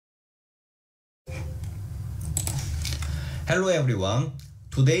Hello everyone.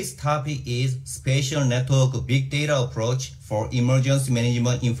 Today's topic is Spatial Network Big Data Approach for Emergency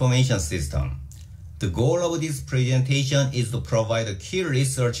Management Information System. The goal of this presentation is to provide a key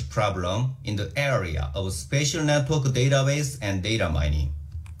research problem in the area of spatial network database and data mining.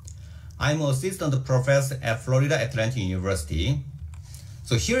 I'm an assistant professor at Florida Atlantic University.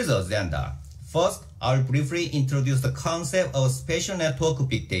 So here's the agenda. First, I'll briefly introduce the concept of spatial network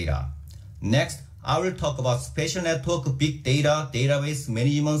big data. Next, I will talk about spatial network big data database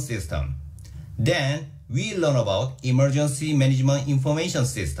management system. Then, we learn about emergency management information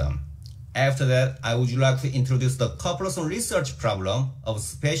system. After that, I would like to introduce the couple of research problem of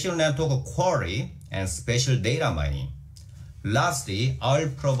spatial network query and spatial data mining. Lastly, I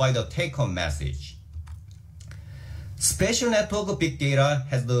will provide a take-home message. Spatial network big data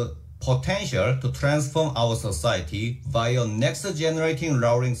has the potential to transform our society via next-generating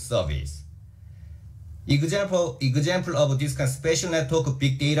routing service. Example of this kind of spatial network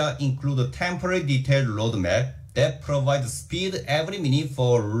big data include a temporary detailed roadmap that provides speed every minute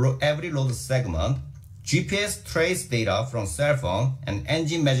for every load segment, GPS trace data from cell phone, and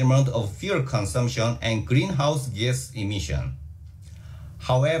engine measurement of fuel consumption and greenhouse gas emission.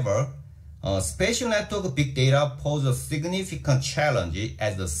 However, spatial network big data pose a significant challenge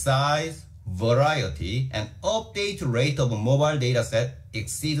as the size, variety, and update rate of mobile dataset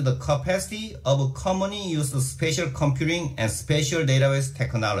exceed the capacity of commonly used spatial computing and spatial database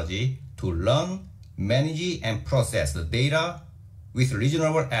technology to learn, manage, and process the data with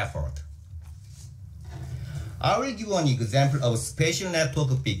reasonable effort. I will give one example of spatial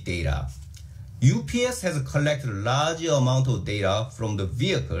network big data. UPS has collected a large amount of data from the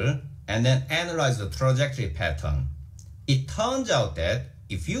vehicle and then analyzed the trajectory pattern. It turns out that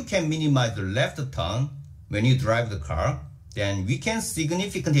if you can minimize the left turn when you drive the car, then we can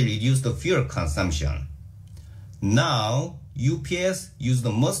significantly reduce the fuel consumption. Now, UPS use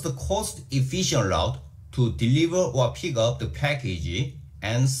the most cost-efficient route to deliver or pick up the package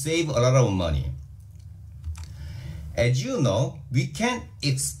and save a lot of money. As you know, we can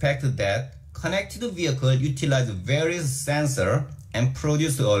expect that connected vehicles utilize various sensors and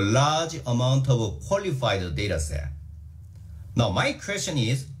produce a large amount of qualified data set. Now, my question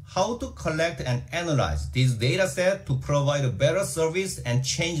is how to collect and analyze this data set to provide a better service and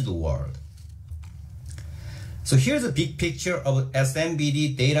change the world. So here's a big picture of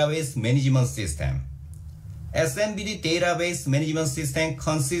SMBD database management system. SMBD database management system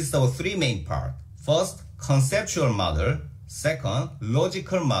consists of three main parts. First, conceptual model. Second,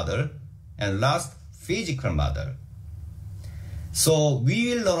 logical model. And last, physical model. So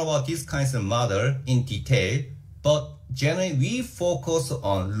we will learn about these kinds of model in detail, but generally we focus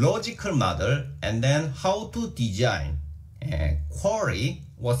on logical model and then how to design and query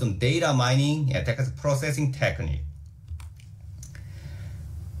or some data mining and text processing technique.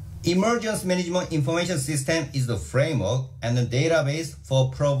 Emergency Management Information System is the framework and the database for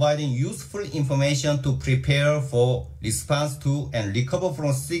providing useful information to prepare for response to and recover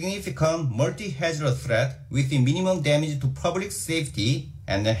from significant multi-hazard threat with minimum damage to public safety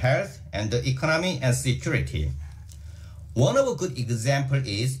and health and the economy and security. One of a good example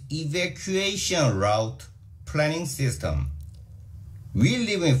is evacuation route planning system. We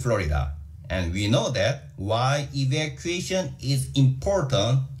live in Florida, and we know that why evacuation is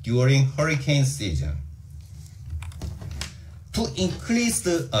important during hurricane season. To increase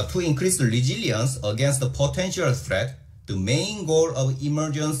the resilience against the potential threat, the main goal of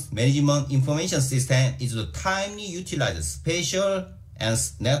emergency management information system is to timely utilize spatial and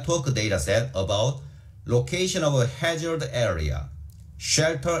network dataset about location of a hazard area,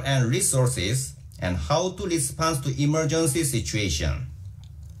 shelter and resources, and how to respond to emergency situation.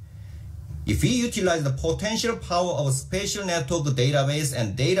 If we utilize the potential power of spatial network database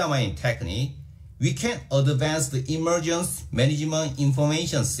and data mining technique, we can advance the emergency management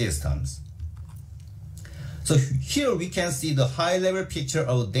information systems. So here we can see the high-level picture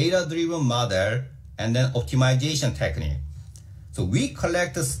of data-driven model and then optimization technique. So we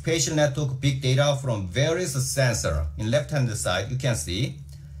collect the spatial network big data from various sensors. In left-hand side, you can see.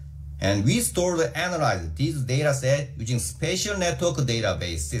 And we store and analyze these data set using spatial network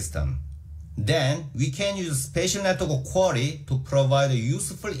database system. Then we can use spatial network query to provide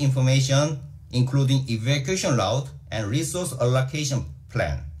useful information, including evacuation route and resource allocation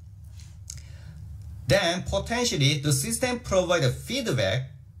plan. Then potentially the system provides feedback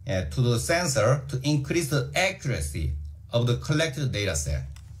to the sensor to increase the accuracy of the collected data set.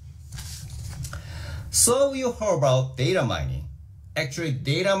 So you heard about data mining. Actually,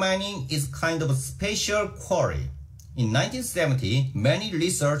 data mining is kind of a spatial query. In 1970, many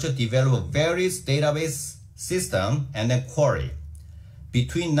researchers developed various database system, and then query.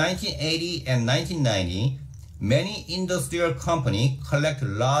 Between 1980 and 1990, many industrial companies collect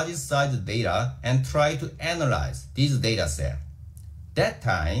large-sized data and try to analyze these data sets. That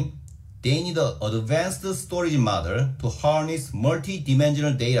time, they need an advanced storage model to harness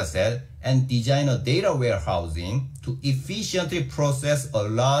multi-dimensional data set and design a data warehousing to efficiently process a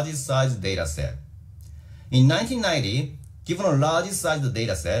large-sized data set. In 1990, given a large-sized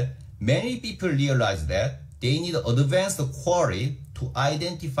data set, many people realized that they need advanced query to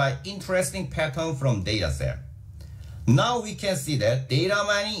identify interesting patterns from data set. Now we can see that data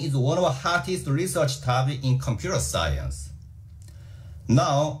mining is one of the hottest research topics in computer science.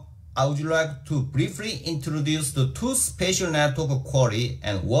 Now, I would like to briefly introduce the two spatial network query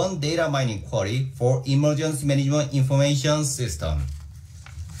and one data mining query for emergency management information system.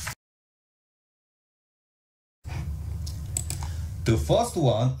 The first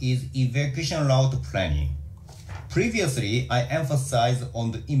one is evacuation route planning. Previously, I emphasized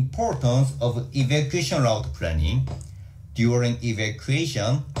on the importance of evacuation route planning. During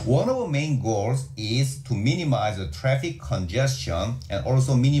evacuation, one of the main goals is to minimize the traffic congestion and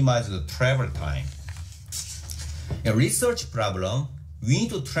also minimize the travel time. In research problem, we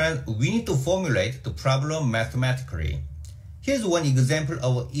need to formulate the problem mathematically. Here's one example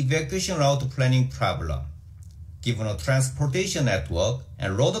of evacuation route planning problem. Given a transportation network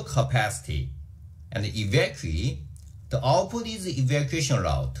and road capacity and the evacuee, the output is the evacuation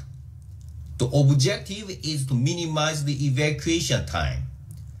route. The objective is to minimize the evacuation time.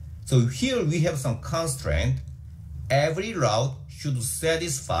 So here we have some constraint. Every route should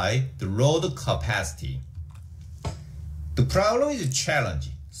satisfy the road capacity. The problem is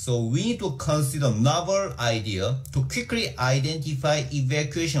challenging, so we need to consider novel idea to quickly identify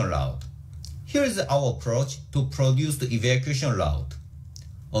evacuation route. Here is our approach to produce the evacuation route.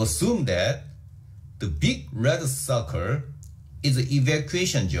 Assume that the big red circle is the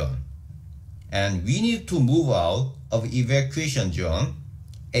evacuation zone, and we need to move out of evacuation zone.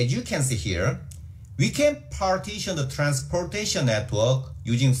 As you can see here, we can partition the transportation network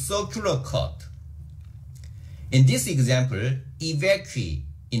using circular cut. In this example, evacuee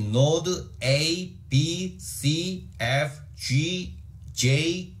in node A, B, C, F, G,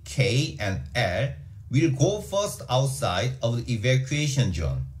 J, K, and L will go first outside of the evacuation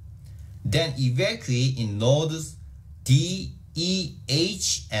zone. Then evacuee in nodes D, E,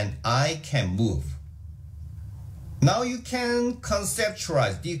 H, and I can move. Now you can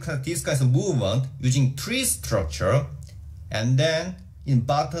conceptualize this kind of movement using tree structure, and then in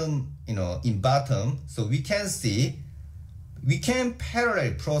bottom, so we can see we can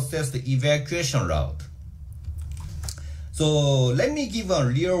parallel process the evacuation route. So let me give a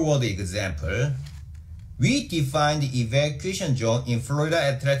real-world example. We defined the evacuation zone in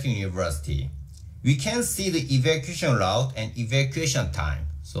Florida Atlantic University. We can see the evacuation route and evacuation time.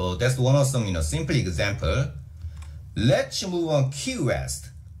 So that's one of some simple example. Let's move on Key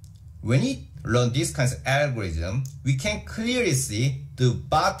West. When we run this kind of algorithm, we can clearly see the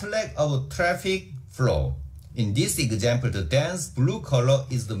bottleneck of traffic flow. In this example, the dense blue color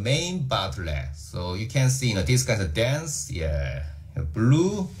is the main bottleneck. So you can see this kind of dense,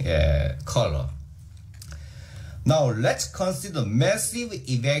 blue color. Now let's consider massive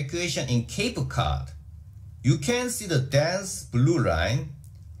evacuation in Cape Cod. You can see the dense blue line,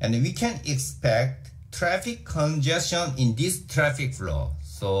 and we can expect traffic congestion in this traffic flow.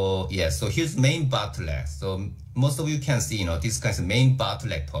 So so here's main bottleneck. So most of you can see this kind of main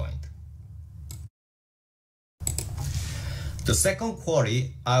bottleneck point. The second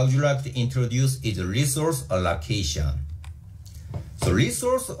query I would like to introduce is resource allocation. So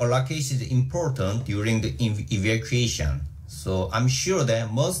resource allocation is important during the evacuation. So I'm sure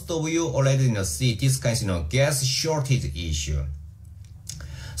that most of you already see this kind of gas shortage issue.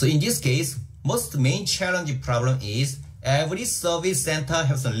 So in this case, most main challenging problem is every service center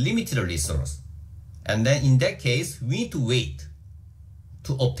has a limited resource. And then in that case, we need to wait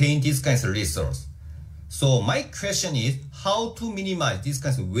to obtain this kind of resource. So my question is how to minimize this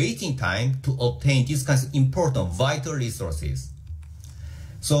kind of waiting time to obtain these kinds of important vital resources.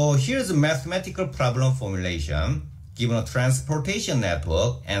 So here's a mathematical problem formulation. Given a transportation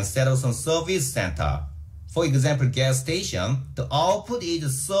network and set up some service center. For example, gas station, the output is the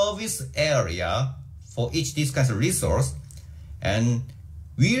service area for each this kind of resource, and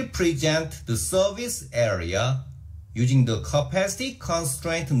we'll present the service area using the capacity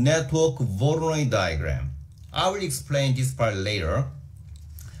constraint network Voronoi diagram. I will explain this part later.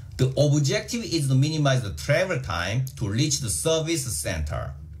 The objective is to minimize the travel time to reach the service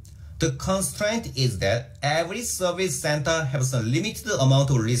center. The constraint is that every service center has a limited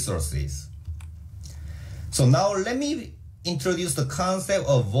amount of resources. So now let me introduce the concept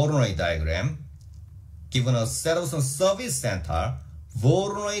of Voronoi diagram. Given a set of some service center,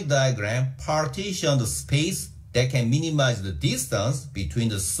 Voronoi diagram partitions the space that can minimize the distance between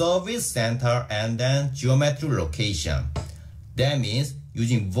the service center and then geometric location. That means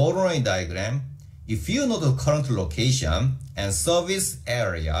using Voronoi diagram, if you know the current location and service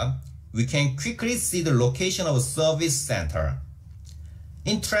area, we can quickly see the location of a service center.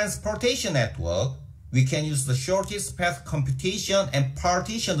 In transportation network, we can use the shortest path computation and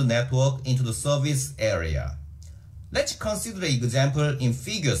partition the network into the service area. Let's consider the example in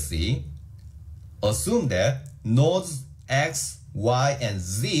figure C. Assume that nodes X, Y, and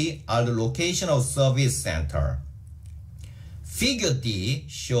Z are the location of service center. Figure D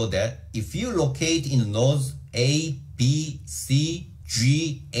shows that if you locate in nodes A, B, C,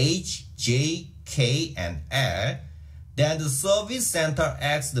 G, H, J, K, and L, then the service center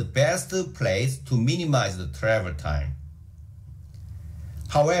acts the best place to minimize the travel time.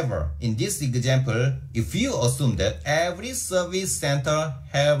 However, in this example, if you assume that every service center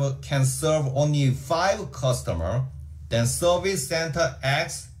can serve only 5 customers, then service center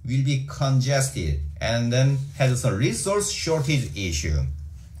X will be congested and then has some resource shortage issue.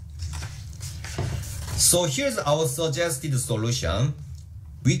 So here's our suggested solution.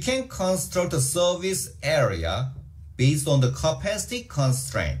 We can construct a service area based on the capacity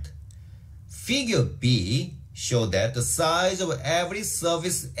constraint. Figure B shows that the size of every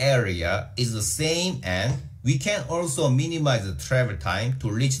service area is the same and we can also minimize the travel time to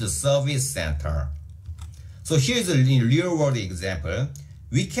reach the service center. So here's a real-world example.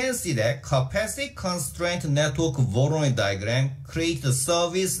 We can see that capacity constraint network Voronoi diagram creates a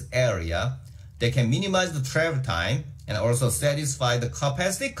service area that can minimize the travel time and also satisfy the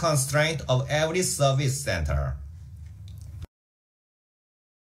capacity constraint of every service center.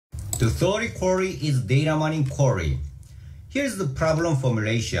 The third query is data mining query. Here's the problem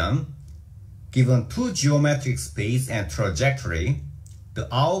formulation. Given 2 geometric space and trajectory, the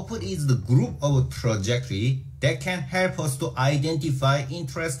output is the group of trajectory that can help us to identify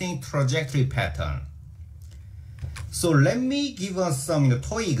interesting trajectory pattern. So let me give us some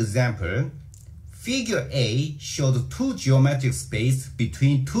toy example. Figure A shows 2 geometric space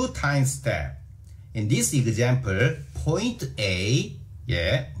between 2 time steps. In this example, point A,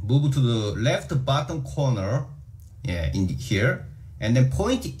 move to the left bottom corner, in here, and then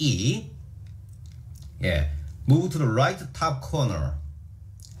point E, move to the right top corner.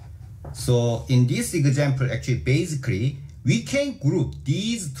 So in this example, actually, basically, we can group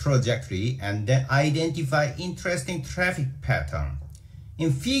these trajectory and then identify interesting traffic pattern.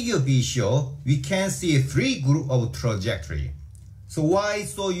 In figure B show, we can see 3 group of trajectory. So why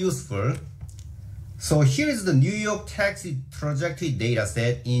it's so useful? So here is the New York taxi trajectory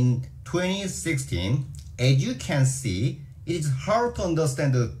dataset in 2016. As you can see, it is hard to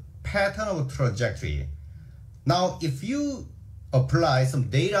understand the pattern of trajectory. Now, if you apply some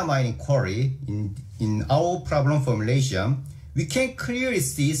data mining query in our problem formulation, we can clearly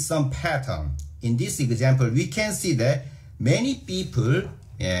see some pattern. In this example, we can see that many people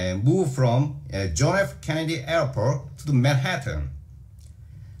move from John F. Kennedy Airport to Manhattan.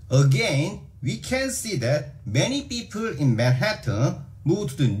 Again, we can see that many people in Manhattan move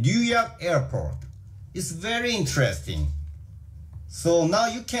to the New York Airport. It's very interesting. So now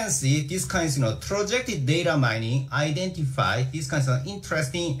you can see these kinds of trajectory data mining identify these kinds of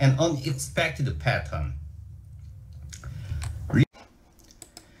interesting and unexpected pattern.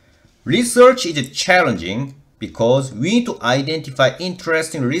 Research is challenging because we need to identify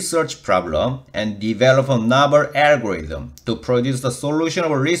interesting research problem and develop a novel algorithm to produce the solution of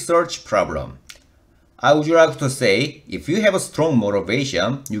a research problem. I would like to say, if you have a strong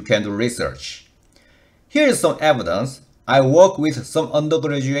motivation, you can do research. Here is some evidence. I work with some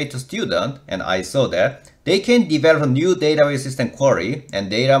undergraduate students and I saw that they can develop a new database system query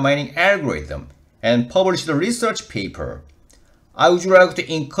and data mining algorithm and publish the research paper. I would like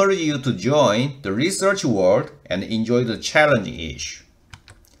to encourage you to join the research world and enjoy the challenging issue.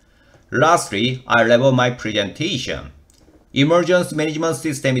 Lastly, I level my presentation. Emergency management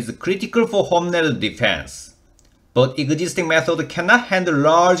system is critical for homeland defense, but existing method cannot handle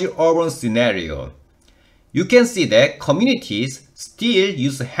large urban scenario. You can see that communities still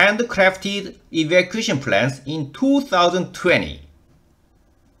use handcrafted evacuation plans in 2020.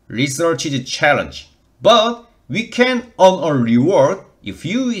 Research is a challenge, but we can earn a reward if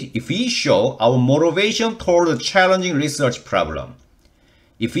we show our motivation toward a challenging research problem.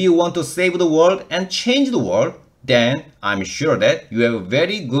 If you want to save the world and change the world, then I'm sure that you have a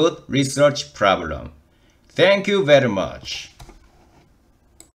very good research problem. Thank you very much.